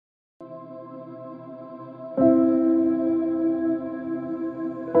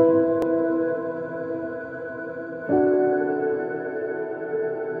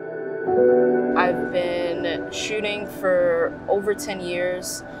for over 10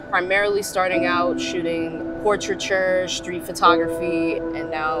 years, primarily starting out shooting portraiture, street photography, and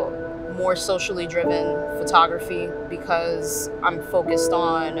now more socially driven photography because I'm focused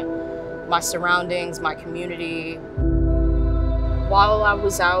on my surroundings, my community. While I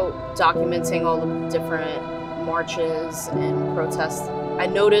was out documenting all the different marches and protests, I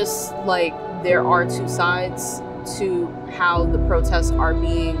noticed like there are two sides to how the protests are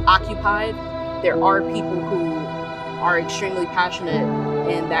being occupied. There are people who are extremely passionate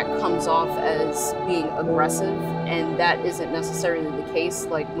and that comes off as being aggressive, and that isn't necessarily the case.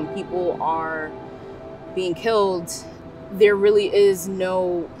 Like when people are being killed, there really is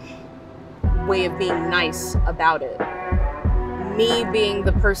no way of being nice about it. Me being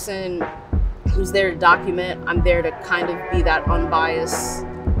the person who's there to document, I'm there to kind of be that unbiased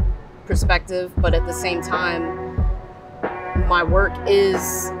perspective, but at the same time, my work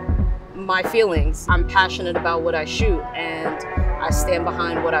is my feelings. I'm passionate about what I shoot and I stand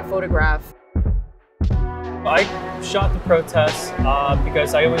behind what I photograph. I shot the protests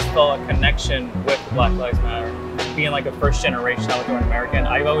because I always felt a connection with Black Lives Matter. Being like a first generation Salvadoran American,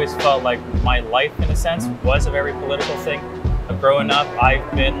 I've always felt like my life in a sense was a very political thing. Growing up, I've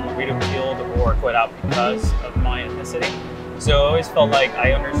been ridiculed or put out because of my ethnicity. So I always felt like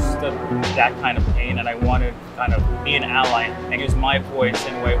I understood that kind of pain and I wanted to kind of be an ally and use my voice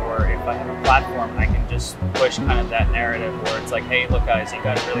in a way where if I have a platform, I can just push kind of that narrative where it's like, hey, look guys, you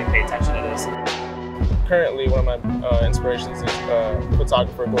gotta really pay attention to this. Currently, one of my inspirations is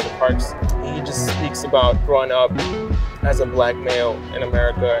photographer Gordon Parks. He just speaks about growing up as a Black male in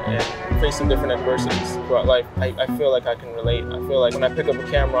America and facing different adversities throughout life. I feel like I can relate. I feel like when I pick up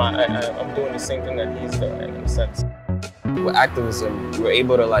a camera, I'm doing the same thing that he's doing in a sense. With activism, you're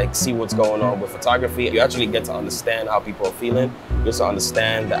able to like see what's going on. With photography, you actually get to understand how people are feeling. You also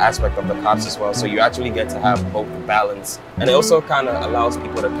understand the aspect of the cops as well. So you actually get to have both the balance. And it also kind of allows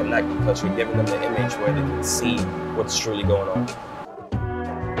people to connect because you're giving them the image where they can see what's truly going on.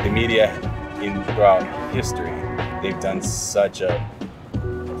 The media throughout history, they've done such a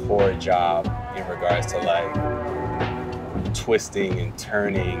poor job in regards to like twisting and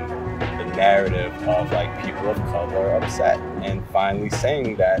turning the narrative of like people of color upset and finally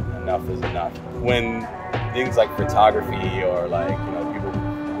saying that enough is enough. When things like photography or like, you know, people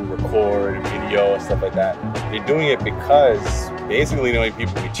who record video and stuff like that, they're doing it because basically the only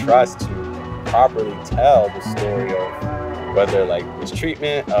people we trust to properly tell the story of whether like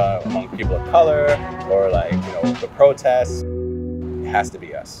mistreatment among people of color or like, you know, the protests, it has to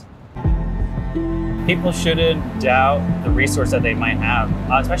be us. People shouldn't doubt the resource that they might have,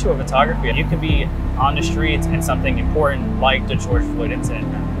 especially with photography. You could be on the streets and something important like the George Floyd incident,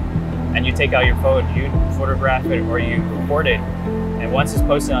 and you take out your phone, you photograph it or you record it, and once it's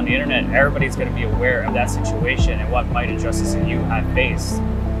posted on the internet, everybody's going to be aware of that situation and what might injustices you have faced.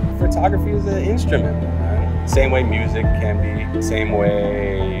 Photography is an instrument, right? Same way music can be, same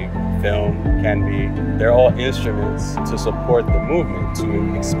way film can be. They're all instruments to support the movement,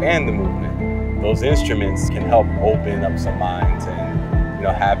 to expand the movement. Those instruments can help open up some minds and, you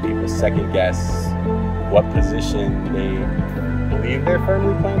know, have people second guess what position they believe they're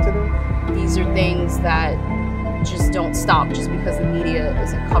firmly planted in. These are things that just don't stop just because the media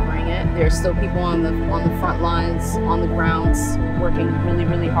isn't covering it. There's still people on the front lines, on the grounds, working really,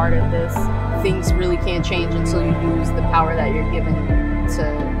 really hard at this. Things really can't change until you use the power that you're given to,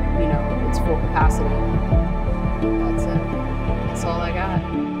 you know, its full capacity. That's it. That's all I got.